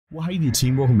Well, hey there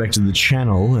team, welcome back to the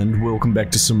channel and welcome back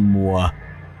to some more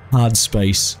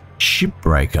Hardspace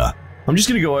Shipbreaker. I'm just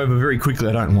going to go over very quickly,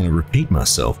 I don't want to repeat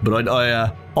myself, but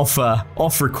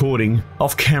off recording,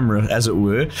 off camera as it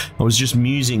were, I was just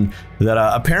musing that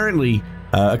apparently,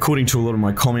 according to a lot of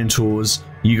my commentors,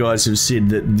 you guys have said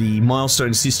that the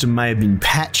milestone system may have been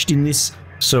patched in this,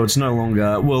 so it's no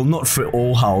longer, well, not for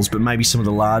all hulls, but maybe some of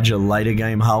the larger later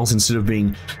game hulls, instead of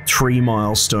being 3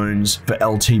 milestones for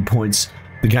LT points,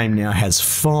 the game now has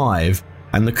 5,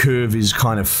 and the curve is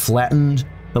kind of flattened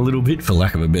a little bit, for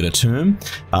lack of a better term.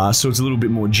 So it's a little bit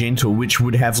more gentle, which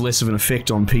would have less of an effect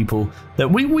on people.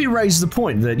 That we raise the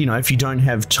point that, you know, if you don't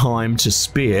have time to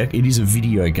spare, it is a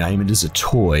video game, it is a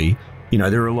toy. You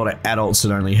know, there are a lot of adults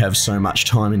that only have so much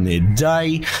time in their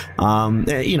day,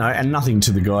 you know, and nothing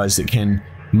to the guys that can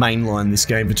mainline this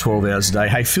game for 12 hours a day.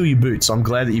 Hey, fill your boots. I'm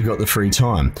glad that you've got the free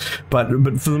time. But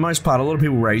for the most part, a lot of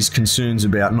people raise concerns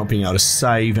about not being able to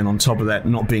save, and on top of that,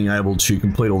 not being able to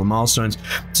complete all the milestones.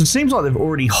 So it seems like they've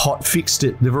already hot fixed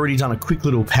it. They've already done a quick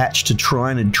little patch to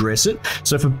try and address it.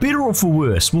 So for better or for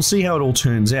worse, we'll see how it all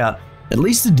turns out. At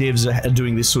least the devs are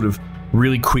doing this sort of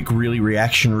really quick, really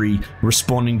reactionary,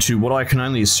 responding to what I can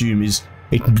only assume is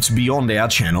it's beyond our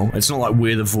channel. It's not like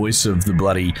we're the voice of the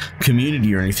bloody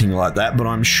community or anything like that, but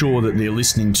I'm sure that they're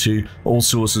listening to all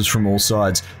sources from all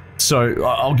sides. So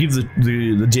I'll give the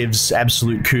devs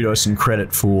absolute kudos and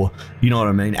credit for, you know what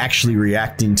I mean, actually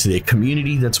reacting to their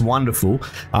community. That's wonderful.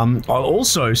 I'll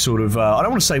also sort of, I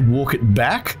don't want to say walk it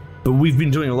back, but we've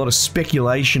been doing a lot of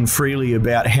speculation freely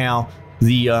about how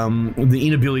the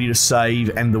inability to save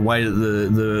and the way that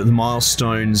the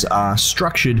milestones are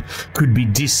structured could be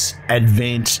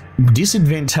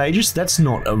disadvantageous. That's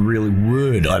not a really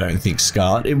word, I don't think,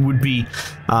 Scarlet. It would be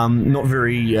not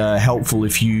very helpful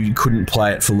if you couldn't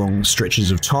play it for long stretches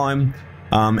of time,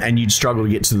 and you'd struggle to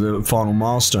get to the final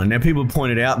milestone. Now, people have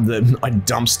pointed out that I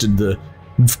dumpstered the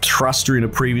thruster in a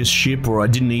previous ship, or I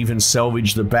didn't even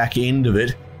salvage the back end of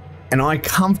it, and I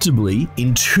comfortably,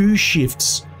 in 2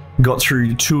 shifts, got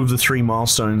through 2 of the 3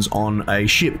 milestones on a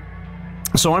ship.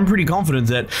 So I'm pretty confident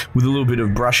that with a little bit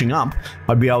of brushing up,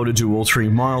 I'd be able to do all 3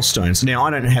 milestones. Now, I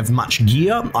don't have much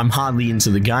gear, I'm hardly into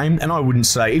the game, and I wouldn't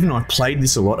say, even though I've played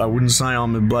this a lot, I wouldn't say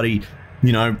I'm a bloody,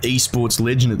 you know, esports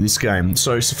legend at this game.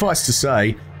 So suffice to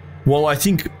say, while I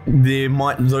think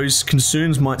those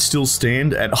concerns might still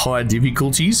stand at higher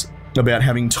difficulties about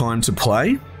having time to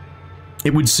play,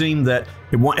 it would seem that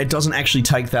it doesn't actually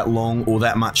take that long or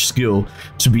that much skill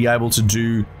to be able to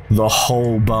do the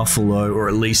whole buffalo, or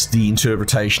at least the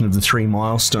interpretation of the 3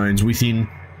 milestones within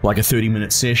like a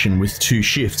 30-minute session with 2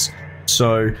 shifts.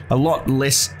 So a lot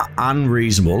less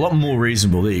unreasonable, a lot more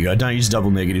reasonable, there you go, don't use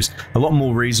double negatives, a lot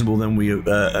more reasonable than we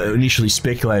initially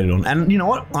speculated on. And you know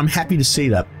what, I'm happy to see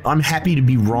that. I'm happy to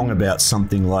be wrong about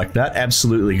something like that,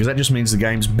 absolutely, because that just means the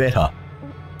game's better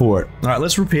for it. Alright,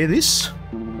 let's repair this.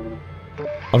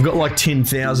 I've got like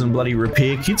 10,000 bloody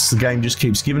repair kits, the game just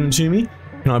keeps giving them to me.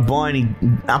 Can I buy any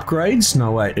upgrades?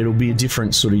 No, wait, it'll be a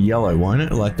different sort of yellow, won't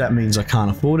it? Like, that means I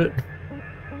can't afford it.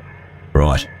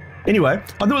 Right. Anyway,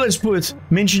 I thought that's worth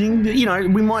mentioning that, you know,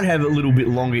 we might have a little bit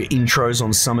longer intros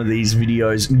on some of these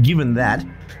videos, given that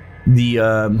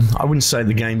I wouldn't say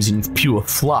the game's in pure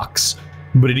flux,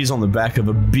 but it is on the back of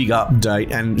a big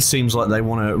update, and it seems like they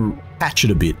want to patch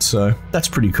it a bit, so that's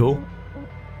pretty cool.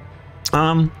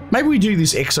 Maybe we do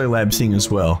this Exolab thing as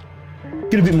well.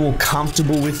 Get a bit more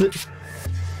comfortable with it.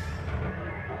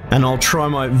 And I'll try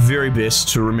my very best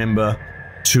to remember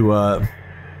to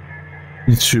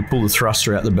pull the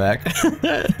thruster out the back.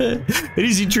 It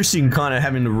is interesting kind of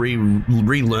having to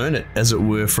relearn it, as it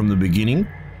were, from the beginning.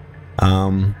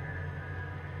 You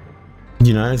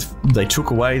know, they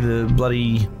took away the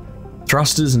bloody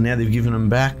thrusters and now they've given them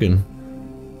back, and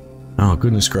oh,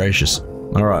 goodness gracious.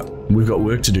 Alright, we've got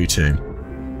work to do, team.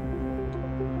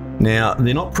 Now,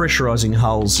 they're not pressurizing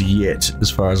hulls yet,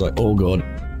 as far as oh god.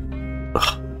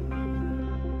 Ugh.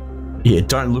 Yeah,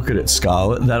 don't look at it,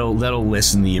 Scarlet. That'll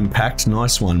lessen the impact.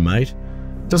 Nice one, mate.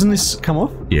 Doesn't this come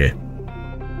off? Yeah.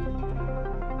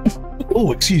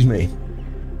 Oh, excuse me.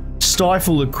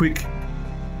 Stifle a quick.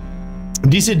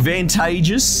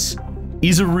 Disadvantageous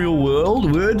is a real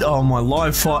world word. Oh, my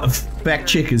live fact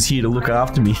checker's here to look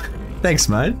after me. Thanks,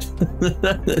 mate.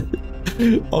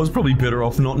 I was probably better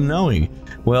off not knowing.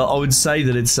 Well, I would say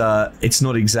that it's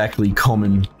not exactly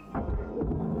common,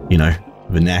 you know,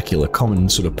 vernacular, common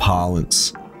sort of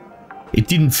parlance. It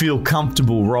didn't feel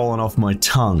comfortable rolling off my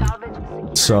tongue,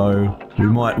 so we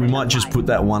might just put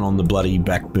that one on the bloody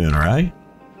back burner, eh?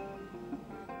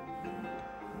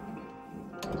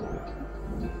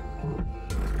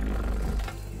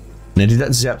 Now, did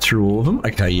that zap through all of them?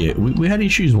 Okay, yeah, we had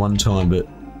issues one time, but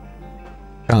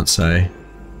Can't say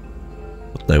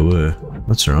what they were.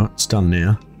 That's all right. It's done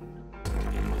now.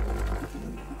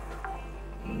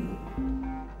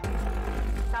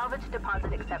 Salvage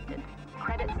deposit accepted.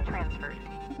 Credits transferred.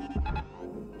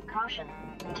 Caution.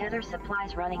 Tether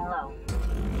supplies running low.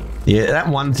 Yeah, that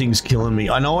one thing's killing me.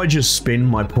 I know I just spend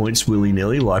my points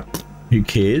willy-nilly, like, who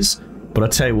cares? But I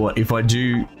tell you what, if I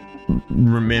do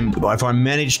remember, if I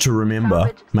manage to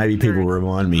remember, maybe people will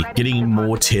remind me, getting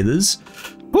more tethers,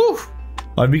 whew,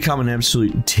 I've become an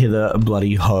absolute tether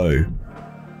bloody hoe.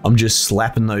 I'm just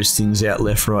slapping those things out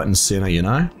left, right, and center, you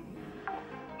know?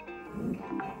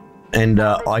 And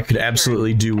I could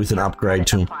absolutely do with an upgrade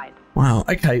to them. Wow,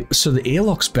 okay, so the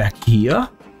airlock's back here.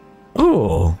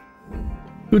 Oh,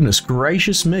 goodness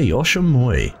gracious me,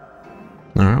 Oshamoy.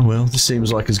 Alright, well, this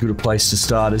seems like as good a place to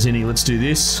start as any. Let's do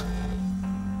this.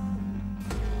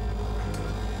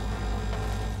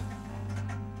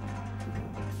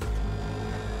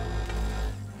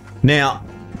 Now,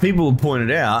 people have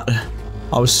pointed out,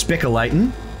 I was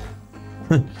speculating,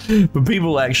 but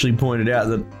people actually pointed out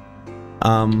that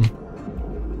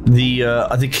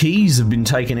the keys have been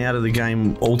taken out of the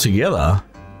game altogether,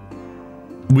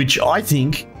 which I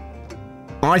think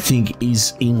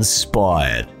is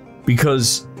inspired,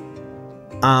 because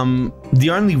the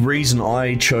only reason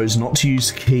I chose not to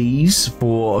use keys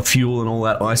for fuel and all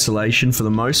that isolation for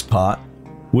the most part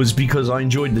was because I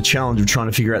enjoyed the challenge of trying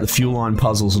to figure out the fuel line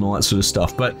puzzles and all that sort of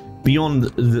stuff. But beyond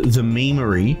the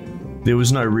memery, there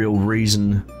was no real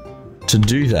reason to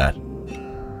do that.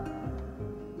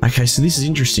 Okay, so this is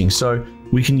interesting. So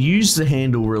we can use the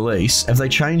handle release. Have they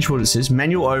changed what it says?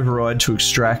 Manual override to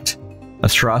extract a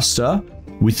thruster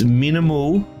with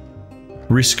minimal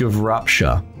risk of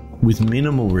rupture. With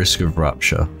minimal risk of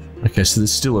rupture. Okay, so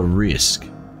there's still a risk.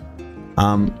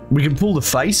 We can pull the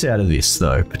face out of this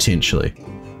though, potentially.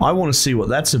 I want to see what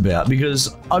that's about,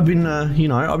 because I've been, you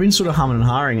know, I've been sort of humming and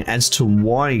hawing as to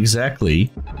why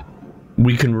exactly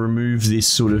we can remove this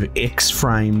sort of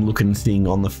X-frame looking thing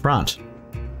on the front.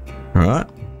 Alright.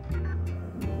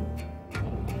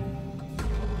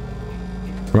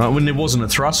 Right, when there wasn't a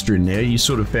thruster in there, you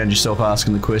sort of found yourself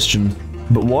asking the question,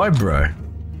 but why, bro?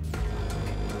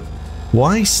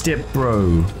 Why, step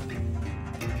bro?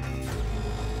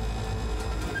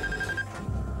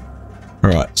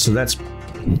 Alright, so that's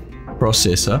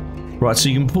processor. Right, so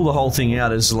you can pull the whole thing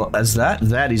out as that.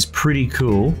 That is pretty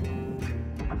cool.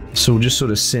 So we'll just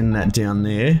sort of send that down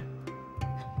there.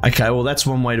 Okay, well that's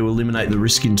one way to eliminate the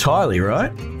risk entirely,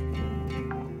 right?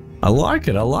 I like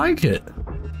it, I like it.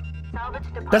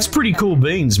 That's pretty cool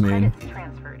beans, man.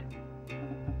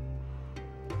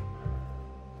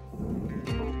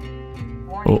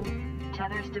 Oh.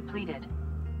 Tethers depleted.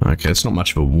 Okay, it's not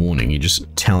much of a warning, you're just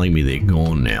telling me they're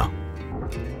gone now.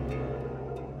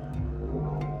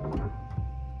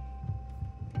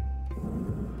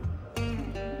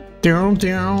 Down,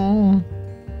 down.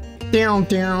 Down,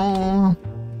 down.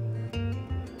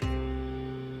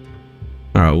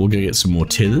 Alright, we'll go get some more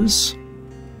tethers.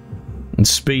 And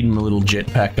speed my little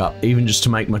jetpack up, even just to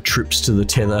make my trips to the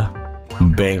tether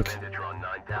bank,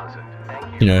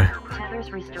 you know,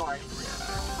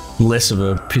 less of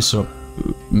a piss up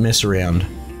mess around.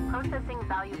 Processing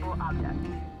valuable objects.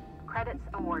 Credits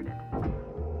awarded.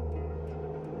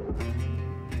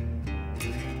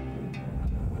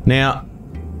 Now,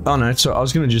 oh no, so I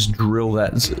was going to just drill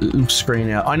that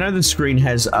screen out. I know the screen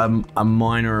has a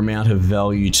minor amount of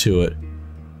value to it.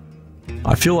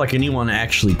 I feel like anyone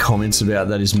actually comments about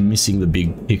that is missing the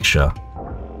big picture.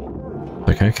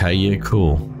 Like, okay, yeah,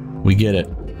 cool. We get it.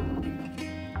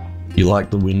 You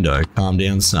like the window. Calm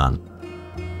down, son.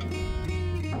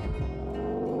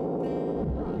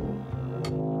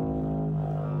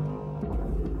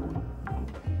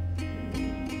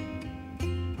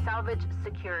 Salvage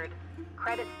secured.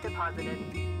 Credits deposited.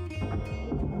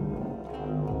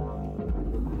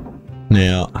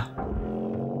 Now,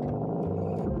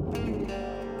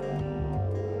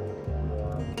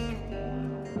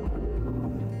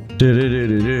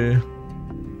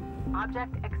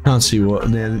 can't see what.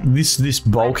 Now this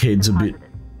bulkhead's a bit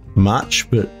much,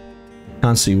 but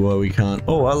can't see why we can't.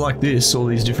 Oh, I like this. All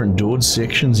these different doored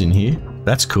sections in here.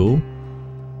 That's cool.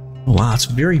 Wow, it's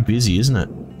very busy, isn't it?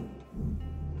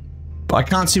 But I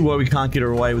can't see why we can't get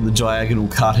away with the diagonal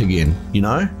cut again, you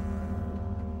know?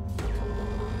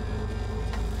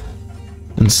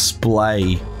 And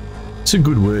splay. It's a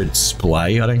good word,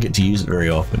 splay. I don't get to use it very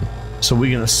often. So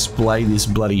we're going to splay this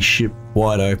bloody ship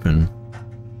wide open.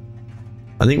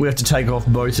 I think we have to take off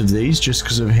both of these just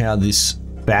because of how this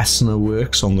fastener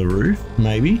works on the roof,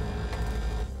 maybe.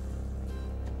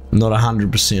 Not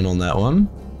 100% on that one.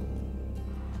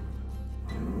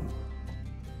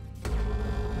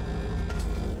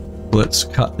 Let's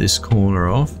cut this corner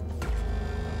off.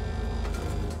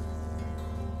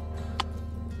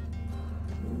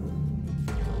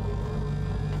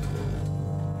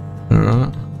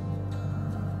 Alright.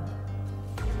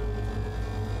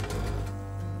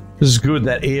 This is good.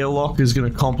 That airlock is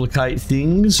going to complicate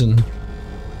things, and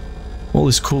all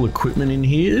this cool equipment in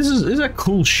here. This is a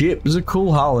cool ship. This is a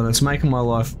cool hull, and it's making my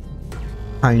life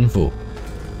painful.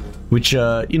 Which, you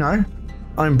know,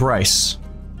 I embrace.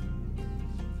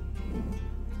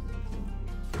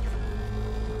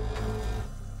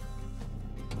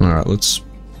 Alright, let's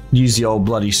use the old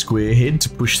bloody square head to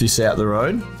push this out the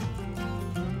road.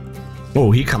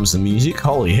 Oh, here comes the music.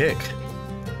 Holy heck.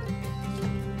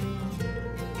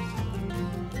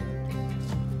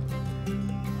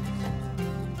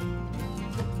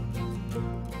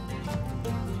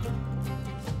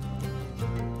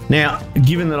 Now,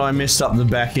 given that I messed up the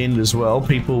back end as well,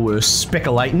 people were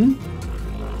speculating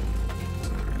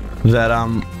that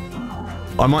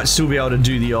I might still be able to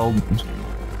do the old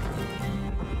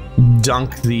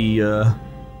dunk the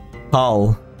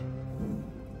hull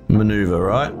maneuver,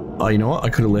 right? Oh, you know what? I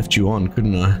could have left you on,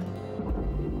 couldn't I?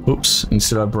 Oops,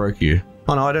 instead I broke you.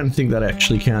 Oh no, I don't think that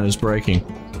actually counted as breaking.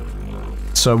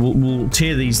 So we'll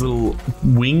tear these little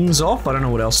wings off. I don't know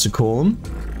what else to call them.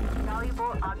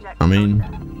 I mean...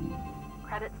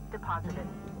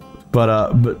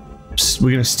 But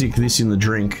we're gonna stick this in the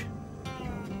drink.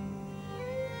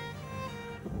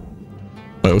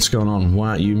 Wait, what's going on? Why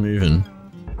aren't you moving?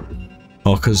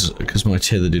 Oh, cause my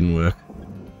tether didn't work.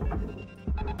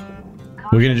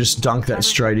 We're gonna just dunk that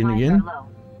straight in again.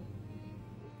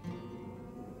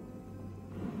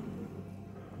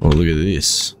 Oh, look at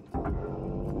this.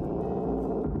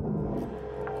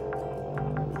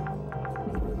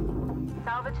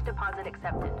 Salvage deposit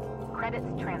accepted.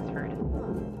 Credits transferred.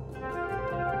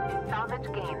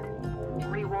 Salvage gained.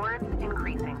 Rewards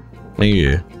increasing. Thank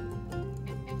you.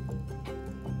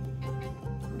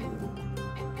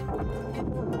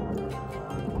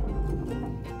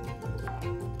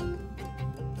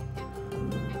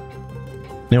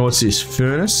 Now what's this?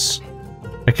 Furnace?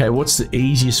 Okay, what's the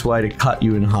easiest way to cut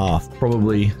you in half?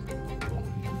 Probably...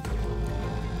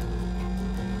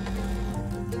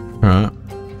 Alright.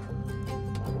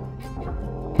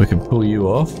 We can pull you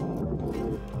off.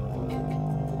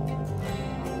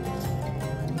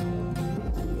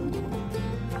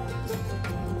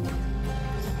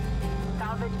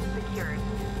 Salvage secured.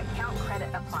 Account credit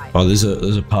applied. Oh, there's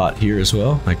a part here as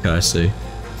well? Okay, I see.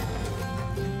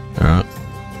 Alright.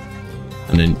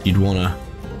 And then you'd want to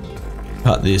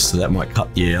cut this, so that might cut...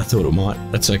 Yeah, I thought it might.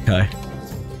 That's okay.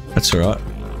 That's alright.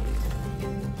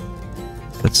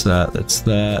 That's that, that's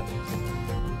that.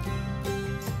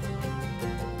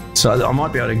 So I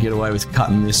might be able to get away with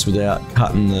cutting this without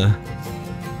cutting the...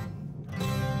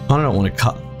 I don't want to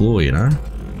cut the floor, you know?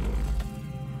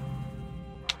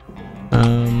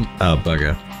 Oh,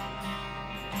 bugger.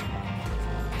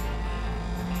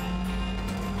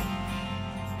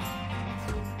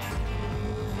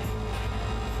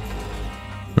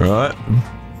 Right.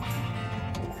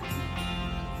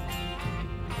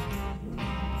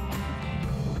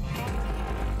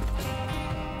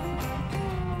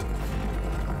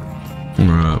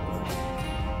 Right.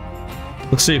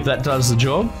 Let's see if that does the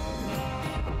job.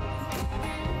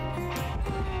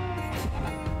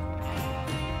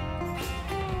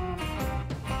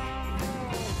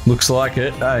 Looks like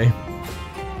it, hey.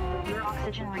 Your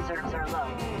oxygen reserves are low.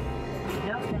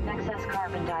 Note that excess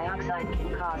carbon dioxide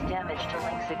can cause damage to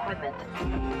LYNX equipment.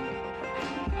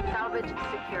 Salvage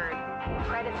secured.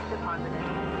 Credits deposited.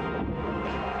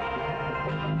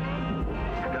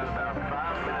 You've got about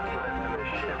 5 minutes left in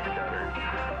this shift, Cutter.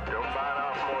 Don't bite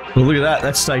off more than... Well, look at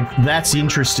that. That's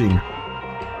interesting.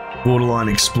 Borderline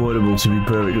exploitable, to be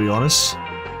perfectly honest.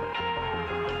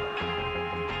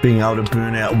 Being able to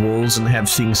burn out walls and have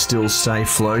things still stay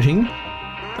floating.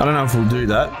 I don't know if we'll do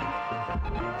that.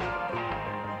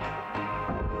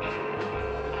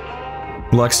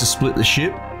 Likes to split the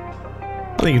ship.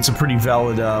 I think it's a pretty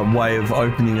valid way of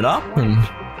opening it up, and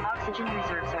Oxygen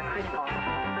reserves are critical.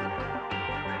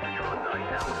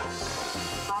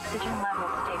 Oxygen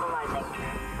levels stabilizing.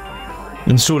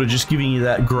 and sort of just giving you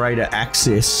that greater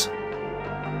access.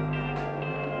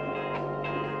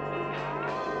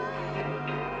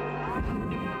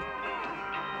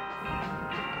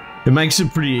 It makes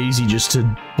it pretty easy just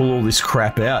to pull all this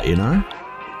crap out, you know?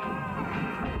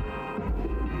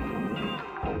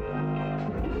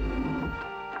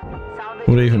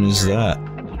 What even is that?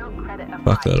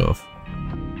 Fuck that off.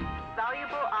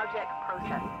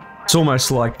 It's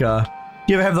almost like,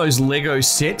 you ever have those Lego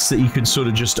sets that you can sort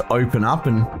of just open up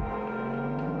and...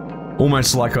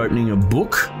 almost like opening a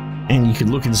book? and you could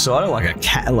look inside it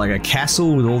like a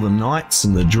castle with all the knights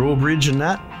and the drawbridge and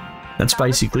that. That's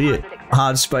basically it.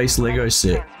 Hardspace Lego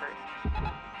set.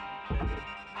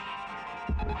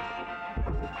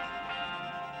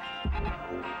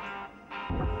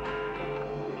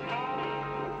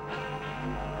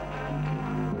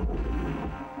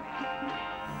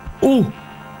 Oh!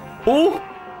 Oh!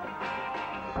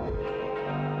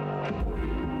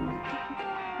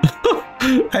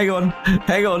 Hang on,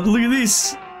 look at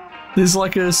this. There's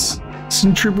like a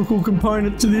centrifugal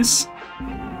component to this.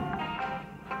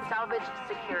 Salvage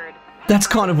secured. That's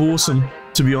kind of awesome,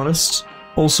 to be honest.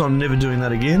 Also, I'm never doing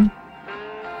that again.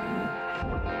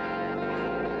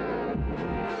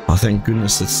 Oh, thank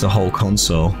goodness that's the whole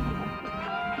console.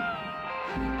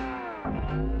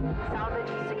 Salvage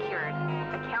secured.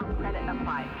 Account credit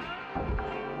applied.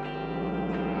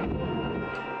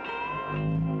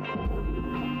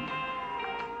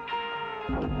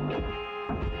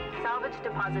 Salvage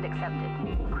deposit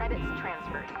accepted. Credits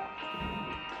transferred.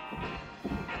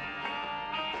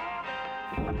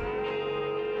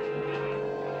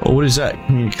 Oh, what is that?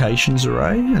 Communications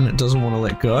array, and it doesn't want to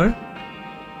let go?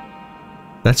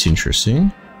 That's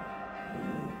interesting.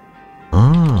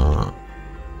 Ah.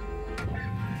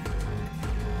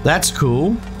 That's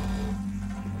cool.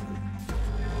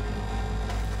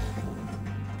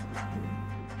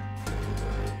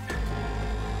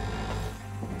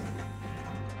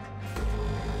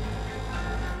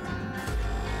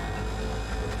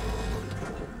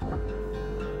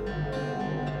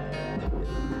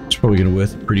 It's probably going to be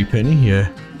worth a pretty penny, yeah.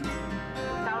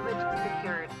 Salvage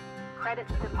secured.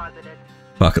 Credits deposited.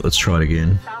 Fuck it, let's try it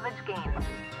again. Salvage gains.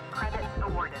 Credits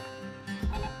awarded.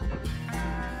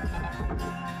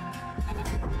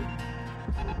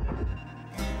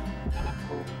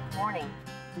 Warning.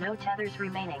 No tethers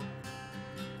remaining.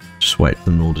 Just wait for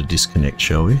them all to disconnect,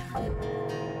 shall we?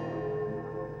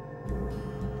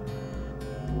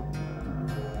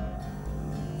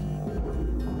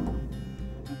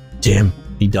 Damn,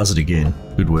 he does it again.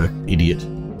 Good work, idiot.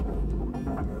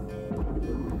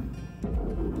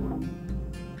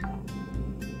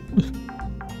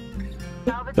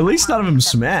 At least none of them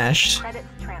smashed. Credits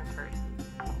transferred.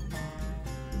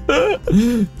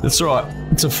 That's right.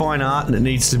 It's a fine art and it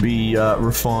needs to be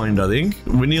refined, I think.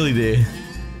 We're nearly there.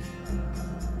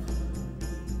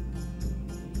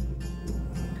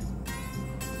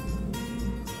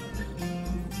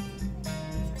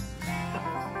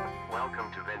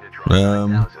 Welcome to Vintage Rock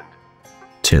 3000.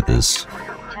 Tethers.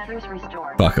 Tethers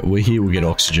restored. Fuck it, we're here, we'll get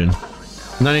oxygen.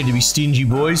 No need to be stingy,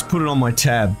 boys. Put it on my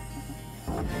tab.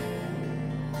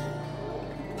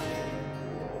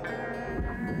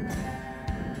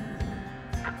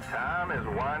 Time is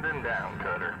winding down,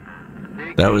 Cutter.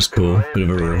 That was cool. Bit of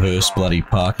a reverse bloody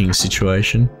parking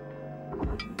situation.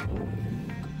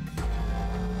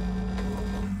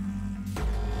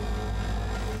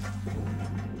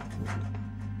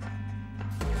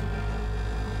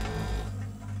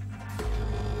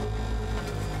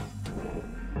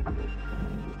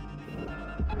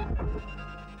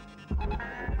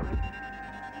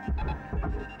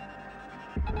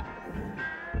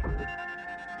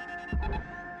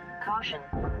 Caution.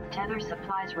 Tether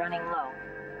supplies running low.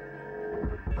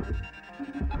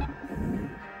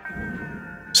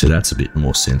 So that's a bit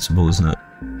more sensible, isn't it?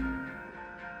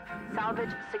 Salvage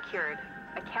secured.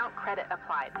 Account credit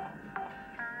applied.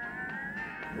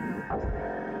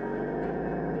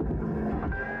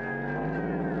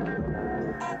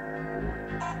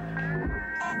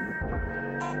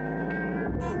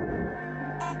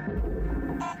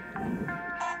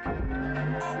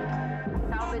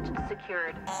 Salvage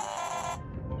secured.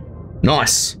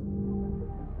 Nice.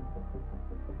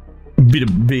 Bit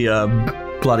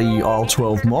of bloody aisle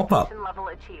 12 mop up. Level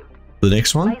achieved. The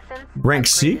next one, License rank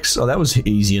upgraded. 6. Oh, that was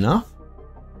easy enough.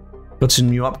 Got some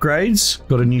new upgrades.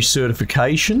 Got a new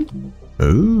certification.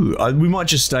 Ooh, we might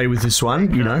just stay with this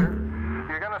one. You know,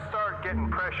 You're gonna start getting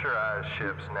pressurized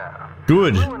ships now.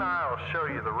 good. Lou and I'll show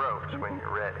you the ropes when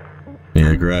you're ready.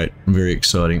 Yeah, great. Very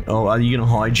exciting. Oh, are you gonna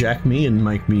hijack me and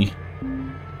make me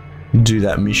do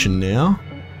that mission now?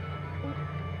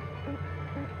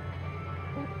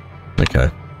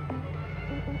 Okay.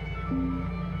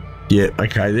 Yeah,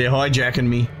 okay, they're hijacking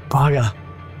me. Bugger.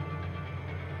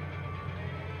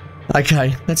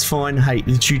 Okay, that's fine. Hey,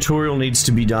 the tutorial needs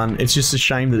to be done. It's just a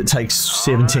shame that it takes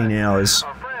 17 hours.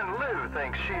 Our friend Lou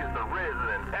thinks she's the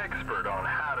resident expert on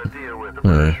how to deal with a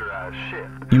Yeah. pressurized ship.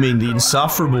 You mean the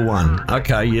insufferable one?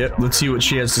 Okay, yep, let's see what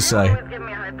she has to say. Give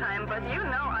me a hard time, but you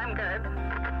know I'm good.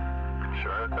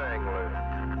 Sure thing, Lou.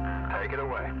 Take it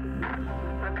away.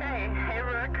 Okay, hey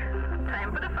Rook.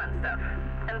 Time for the fun stuff.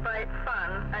 and by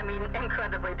fun, I mean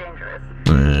incredibly dangerous.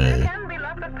 There can be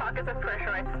lots of pockets of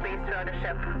pressurized space throughout a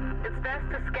ship. It's best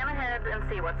to scan ahead and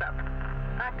see what's up.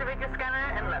 Activate your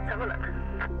scanner and let's have a look.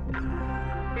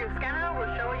 Your scanner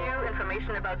will show you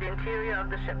information about the interior of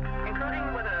the ship,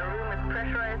 including whether a room is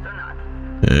pressurized or not.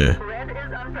 Yeah. Red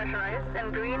is unpressurized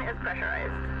and green is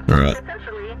pressurized. Alright.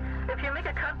 Essentially, if you make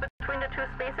a cut between the two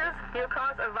spaces, you'll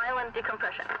cause a violent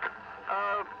decompression.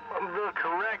 The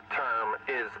correct term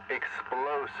is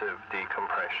explosive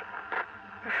decompression.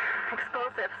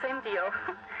 Explosive, same deal.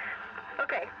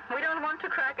 Okay, we don't want to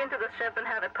crack into the ship and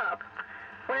have it pop.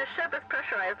 When a ship is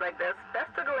pressurized like this,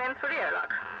 best to go in through the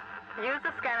airlock. Use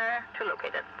the scanner to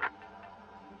locate it.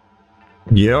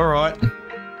 Yeah, alright.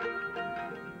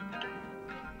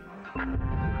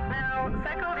 Now,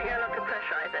 cycle the airlock to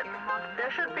pressurize it.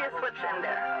 There should be a switch in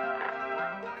there.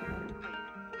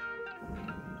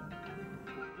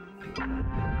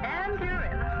 And you're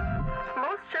in.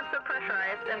 Most ships are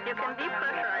pressurized, and you can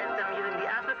depressurize them using the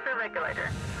atmosphere regulator.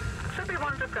 Should be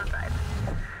one just outside.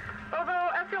 Although,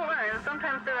 as you'll learn,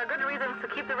 sometimes there are good reasons to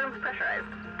keep the rooms pressurized.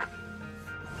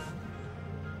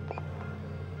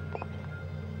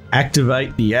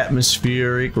 Activate the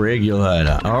atmospheric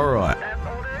regulator. Alright. That's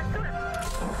all there is to it.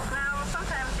 Now,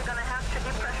 sometimes you're gonna have to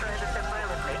depressurize the ship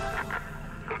violently.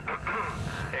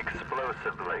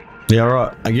 Explosively. Yeah,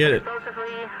 alright. I get it.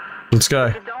 Explosively. Let's go.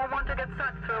 If you don't want to get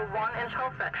sucked through a 1-inch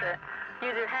hole fracture,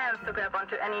 use your hands to grab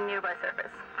onto any nearby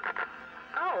surface.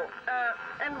 Oh,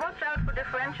 and watch out for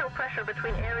differential pressure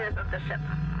between areas of the ship.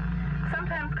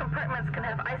 Sometimes compartments can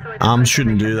have isolated...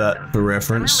 Shouldn't do that for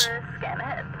reference. Remember, scan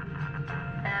ahead.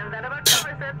 And that about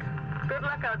covers it. Good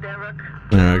luck out there, Rook.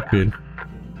 Alright, good.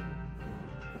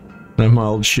 Have my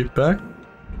old ship back.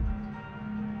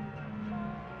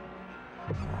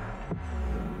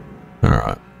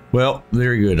 Alright. Well,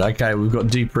 very good. Okay, we've got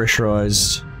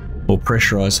depressurized or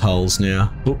pressurized hulls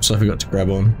now. Oops, I forgot to grab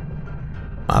on.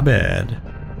 My bad.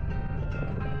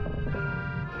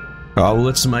 Alright, well,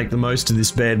 let's make the most of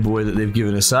this bad boy that they've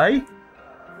given us, eh?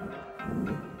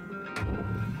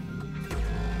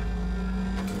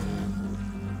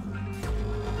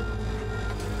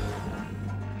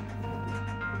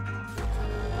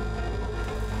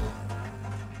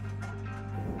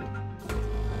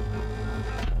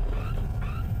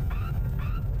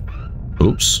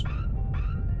 Oops.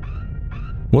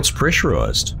 What's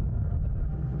pressurized?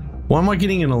 Why am I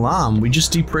getting an alarm? We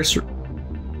just depressur...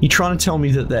 You trying to tell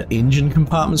me that that engine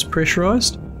compartment's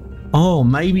pressurized? Oh,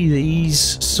 maybe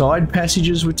these side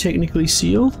passages were technically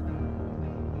sealed?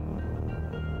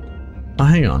 Oh,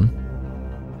 hang on.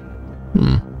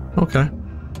 Okay.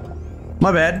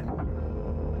 My bad.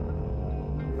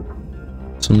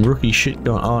 Some rookie shit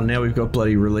going on. Oh, now we've got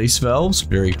bloody release valves.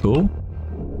 Very cool.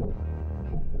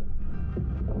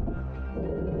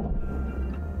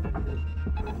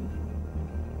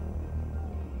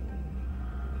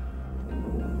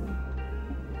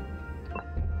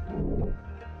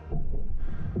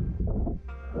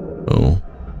 Oh,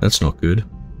 that's not good.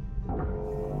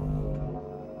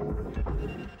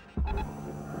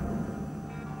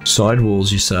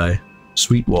 Sidewalls, you say?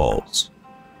 Sweet walls.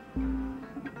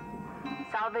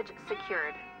 Salvage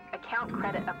secured. Account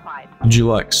credit applied. Would you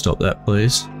like to stop that,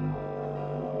 please?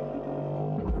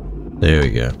 There we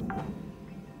go.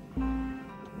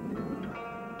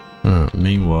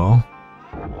 Meanwhile...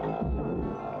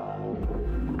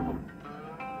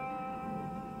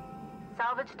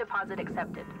 Salvage deposit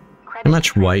accepted. Credit How much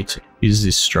transferred. weight is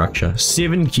this structure?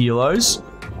 7 kilos?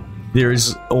 There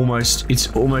is almost, it's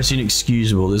almost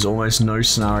inexcusable. There's almost no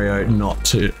scenario not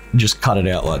to just cut it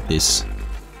out like this.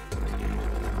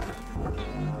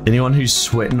 Anyone who's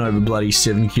sweating over bloody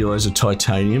 7 kilos of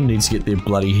titanium needs to get their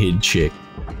bloody head checked.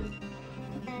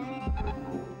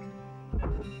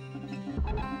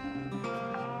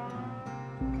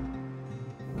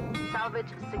 Salvage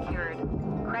secured.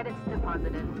 Credits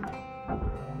deposited.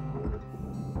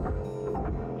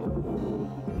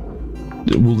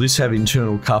 Will this have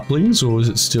internal couplings, or is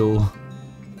it still...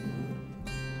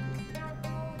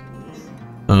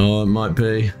 Oh, it might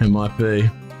be. It might be.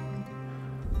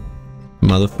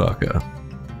 Motherfucker.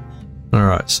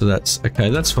 Alright, so that's... Okay,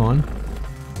 that's fine.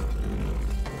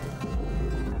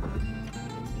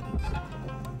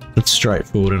 That's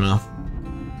straightforward enough.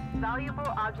 Valuable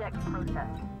object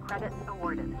processed. Credits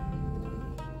awarded.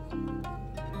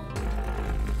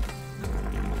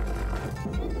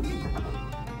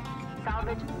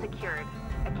 Salvage secured.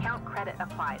 Account credit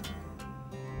applied.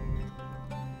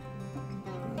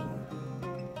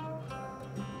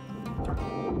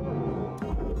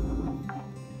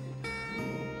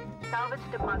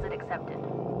 Salvage deposit accepted.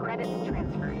 Credits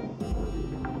transferred.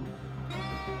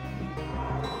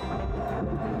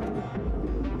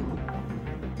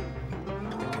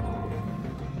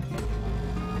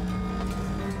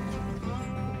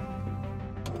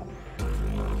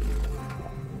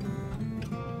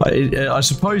 I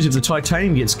suppose if the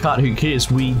titanium gets cut, who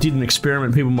cares? We did an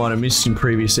experiment people might have missed in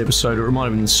previous episode, or it might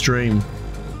have been the stream,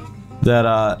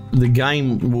 that the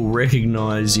game will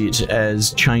recognize it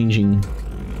as changing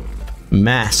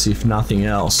mass, if nothing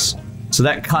else. So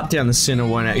that cut down the center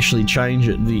won't actually change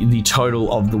it. The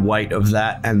total of the weight of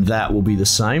that and that will be the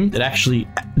same. It actually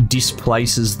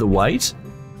displaces the weight.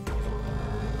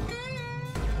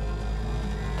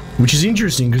 Which is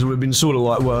interesting because we've been sort of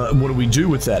like, well, what do we do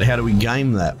with that? How do we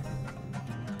game that?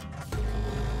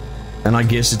 And I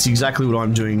guess it's exactly what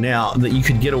I'm doing now, that you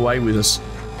could get away with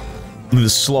a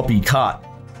sloppy cut,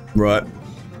 right?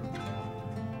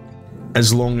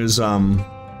 As long as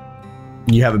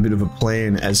you have a bit of a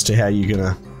plan as to how you're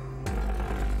gonna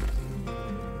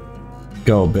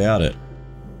go about it.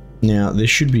 Now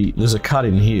there's a cut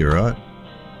in here, right?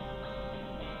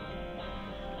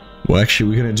 Well, actually,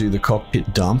 we're going to do the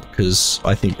cockpit dump because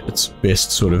I think it's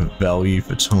best sort of value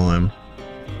for time.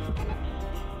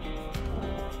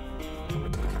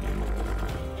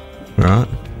 Right.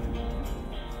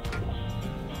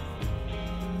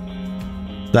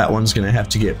 That one's going to have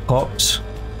to get popped.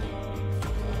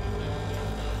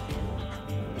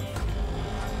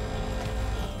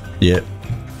 Yep.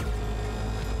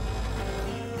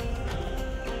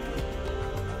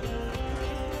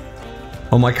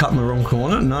 Oh, am I cutting the wrong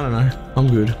corner? No, no, no. I'm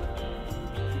good.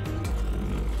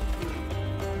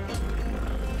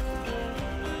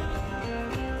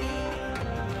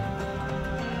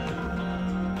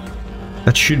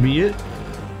 That should be it.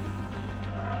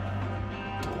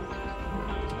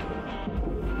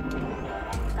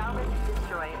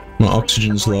 My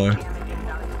oxygen's low.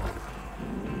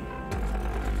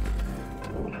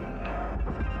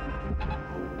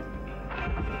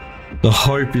 The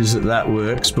hope is that that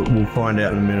works, but we'll find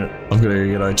out in a minute. I've got to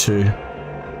get O2.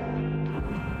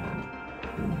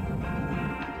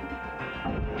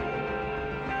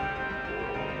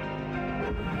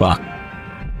 Fuck.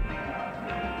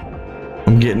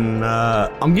 I'm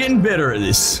getting better at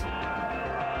this.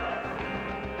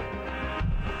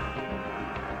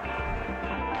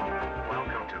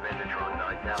 Welcome to Vendatron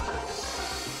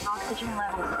 9000. Oxygen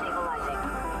levels stabilizing.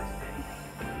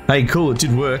 Hey, cool, it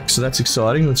did work, so that's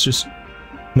exciting. Let's just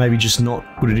maybe just not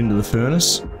put it into the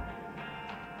furnace.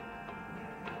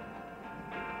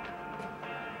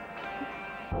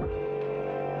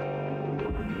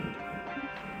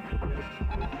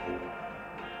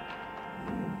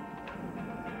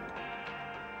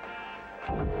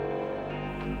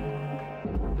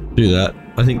 Do that.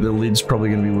 I think the lid's probably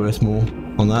going to be worth more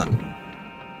on that.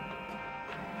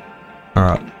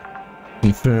 Alright.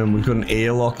 Confirm we've got an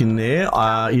airlock in there.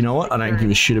 You know what? I don't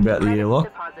give a shit about the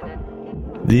airlock.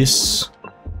 This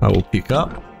I will pick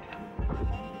up.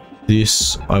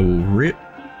 This I will rip.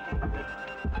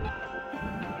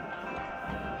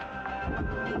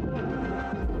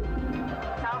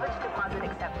 Salvage deposit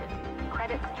accepted.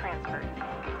 Credits transferred.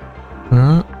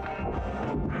 Alright.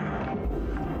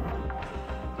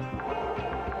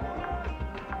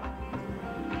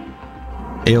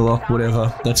 Airlock,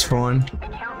 whatever. That's fine.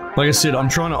 Like I said, I'm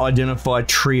trying to identify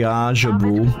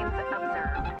triageable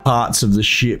parts of the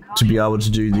ship to be able to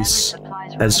do this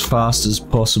as fast as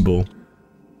possible.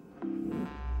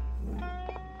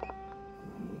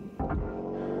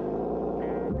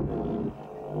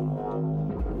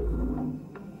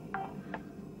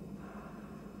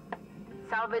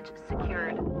 Salvage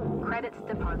secured. Credits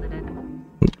deposited.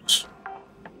 Oops.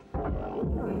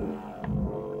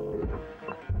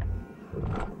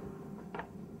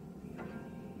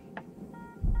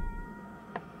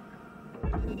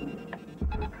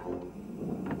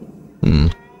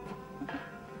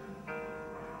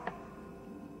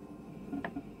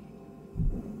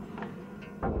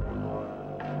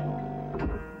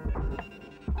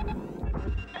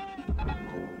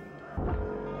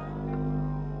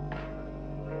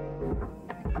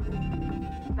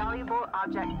 Valuable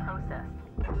object processed.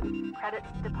 Credits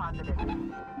deposited.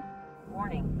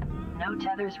 Warning. No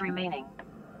tethers remaining.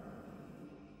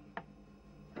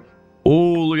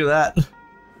 Oh, look at that.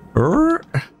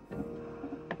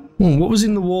 What was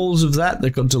in the walls of that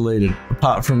got deleted?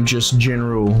 Apart from just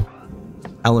general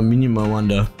aluminium, I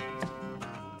wonder.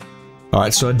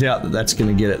 Alright, so I doubt that that's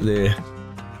going to get it there.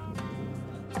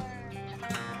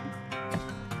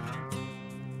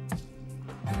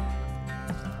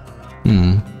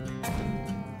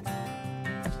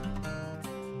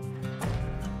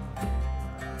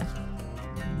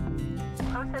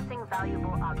 Processing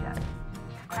valuable objects.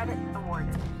 Credits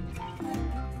awarded.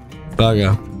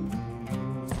 Bugger.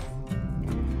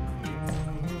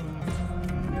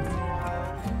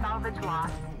 Salvage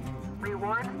lost.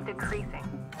 Reward decreasing.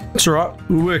 That's alright,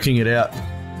 we're working it out.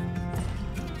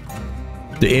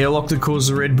 The airlock that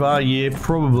caused the red bar? Yeah,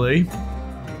 probably.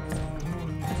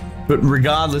 But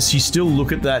regardless, you still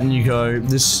look at that and you go,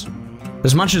 this,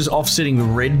 as much as offsetting the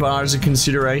red bar is a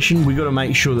consideration, we got to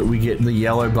make sure that we get the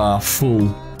yellow bar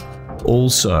full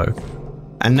also.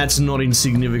 And that's not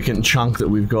insignificant chunk that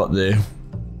we've got there.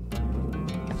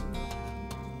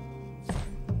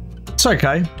 It's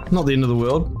okay, not the end of the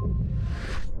world.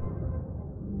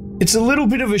 It's a little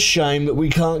bit of a shame that we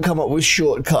can't come up with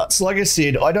shortcuts. Like I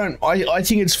said, I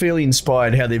think it's fairly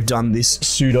inspired how they've done this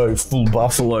pseudo full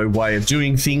buffalo way of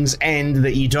doing things, and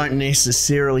that you don't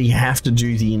necessarily have to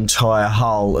do the entire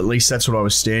hull. At least that's what I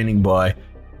was standing by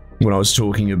when I was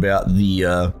talking about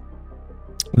the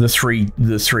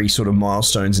three sort of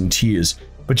milestones and tiers.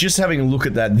 But just having a look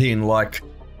at that then, like,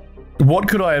 what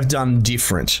could I have done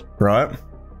different, right?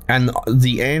 And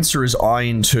the answer as I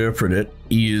interpret it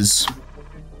is,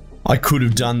 I could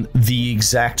have done the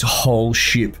exact whole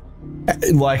ship.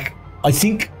 Like, I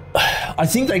think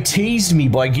they teased me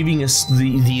by giving us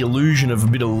the illusion of a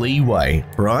bit of leeway,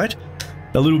 right?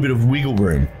 A little bit of wiggle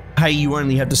room. Hey, you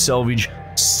only have to salvage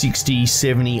 60,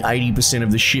 70, 80%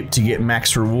 of the ship to get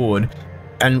max reward.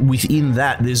 And within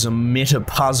that, there's a meta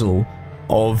puzzle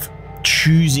of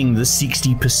choosing the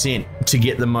 60% to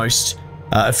get the most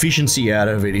efficiency out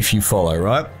of it, if you follow,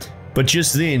 right? But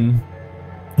just then,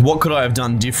 what could I have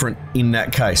done different in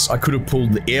that case? I could have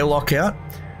pulled the airlock out.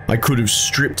 I could have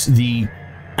stripped the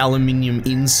aluminium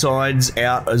insides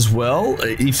out as well,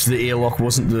 if the airlock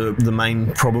wasn't the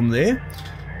main problem there.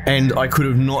 And I could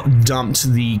have not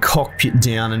dumped the cockpit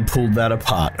down and pulled that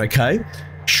apart, okay?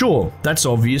 Sure, that's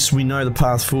obvious, we know the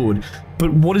path forward.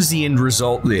 But what is the end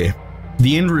result there?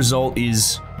 The end result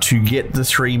is, to get the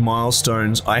 3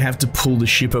 milestones, I have to pull the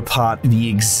ship apart the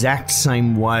exact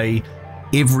same way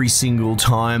every single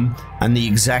time, and the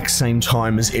exact same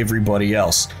time as everybody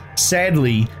else.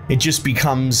 Sadly, it just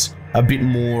becomes a bit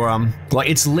more, like,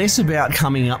 it's less about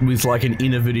coming up with like an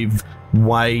innovative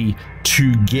way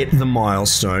to get the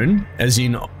milestone, as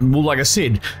in, well, like I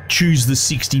said, choose the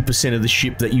 60% of the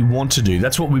ship that you want to do.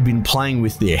 That's what we've been playing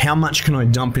with there. How much can I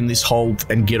dump in this hole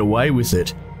and get away with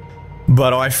it?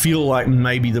 But I feel like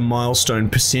maybe the milestone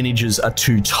percentages are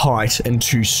too tight and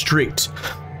too strict,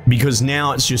 because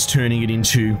now it's just turning it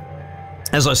into,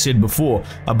 as I said before,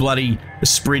 a bloody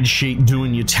spreadsheet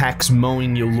doing your tax,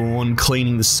 mowing your lawn,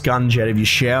 cleaning the scunge out of your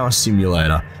shower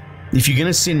simulator. If you're going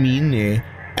to send me in there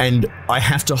and I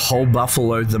have to whole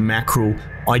buffalo the mackerel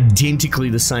identically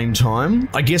the same time,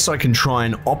 I guess I can try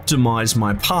and optimize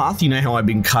my path. You know how I've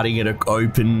been cutting it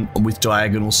open with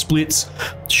diagonal splits?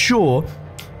 Sure.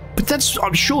 But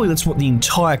surely that's what the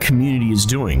entire community is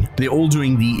doing. They're all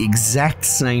doing the exact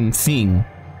same thing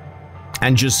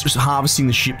and just harvesting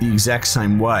the ship the exact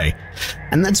same way.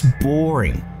 And that's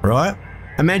boring, right?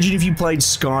 Imagine if you played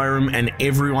Skyrim and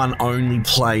everyone only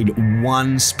played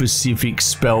one specific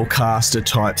spellcaster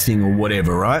type thing or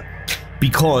whatever, right?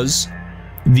 Because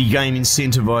the game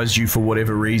incentivized you for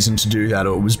whatever reason to do that,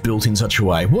 or it was built in such a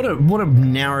way. What a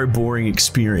narrow, boring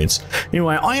experience.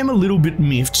 Anyway, I am a little bit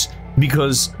miffed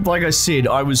because, like I said,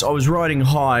 I was riding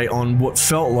high on what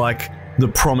felt like the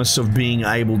promise of being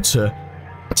able to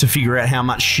figure out how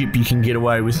much ship you can get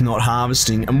away with not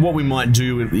harvesting. And what we might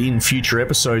do in future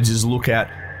episodes is look at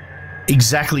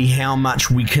exactly how much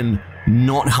we can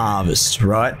not harvest,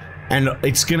 right? And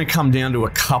it's going to come down to a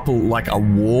couple, like a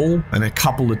wall and a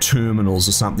couple of terminals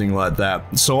or something like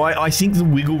that. So I think the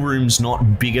wiggle room's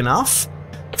not big enough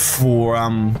for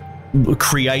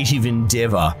creative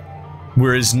endeavor.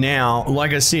 Whereas now,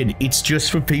 like I said, it's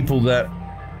just for people that,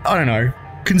 I don't know,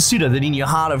 consider that in your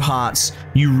heart of hearts,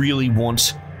 you really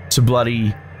want to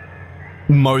bloody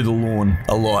mow the lawn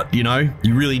a lot, you know?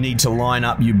 You really need to line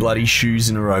up your bloody shoes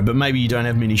in a row, but maybe you don't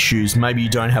have many shoes, maybe you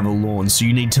don't have a lawn, so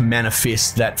you need to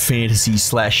manifest that fantasy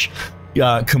slash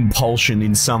compulsion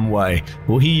in some way.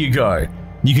 Well, here you go.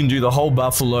 You can do the whole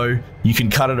buffalo, you can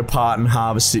cut it apart and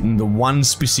harvest it in the one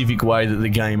specific way that the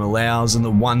game allows, and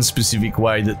the one specific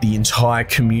way that the entire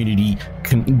community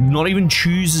can not even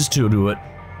chooses to do it,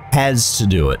 has to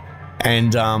do it.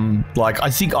 And like,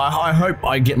 I hope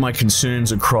I get my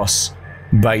concerns across,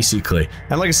 basically.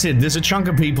 And like I said, there's a chunk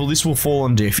of people this will fall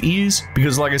on deaf ears,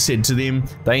 because like I said, to them,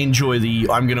 they enjoy the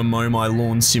I'm gonna mow my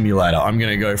lawn simulator. I'm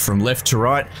gonna go from left to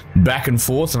right, back and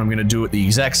forth, and I'm gonna do it the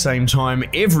exact same time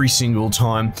every single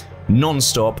time,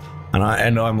 non-stop.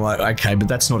 And I'm like, okay, but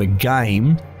that's not a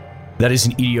game. That is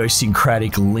an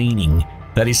idiosyncratic leaning.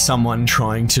 That is someone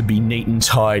trying to be neat and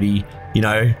tidy, you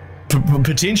know.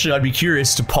 Potentially, I'd be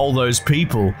curious to poll those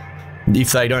people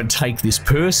if they don't take this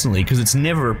personally, because it's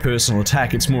never a personal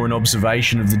attack, it's more an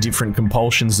observation of the different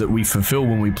compulsions that we fulfill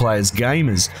when we play as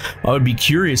gamers. I would be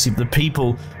curious if the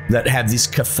people that have this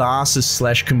catharsis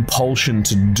slash compulsion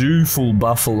to do full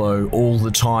buffalo all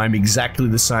the time, exactly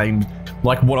the same,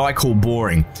 like what I call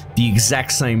boring, the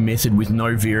exact same method with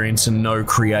no variance and no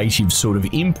creative sort of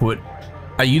input.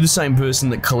 Are you the same person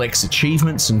that collects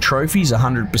achievements and trophies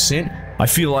 100%? I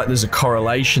feel like there's a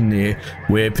correlation there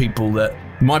where people that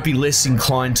might be less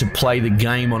inclined to play the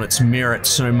game on its merit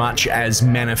so much as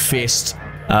manifest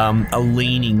a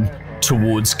leaning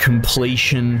towards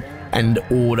completion and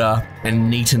order and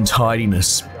neat and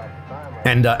tidiness.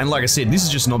 And like I said, this is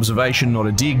just an observation, not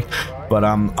a dig, but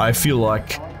I feel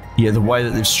like, yeah, the way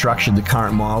that they've structured the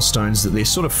current milestones, that they're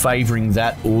sort of favouring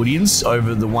that audience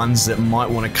over the ones that might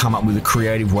want to come up with a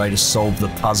creative way to solve the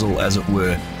puzzle, as it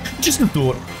were. Just a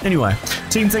thought. Anyway,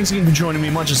 team, thanks again for joining me.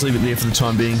 Might just leave it there for the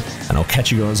time being, and I'll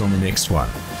catch you guys on the next one.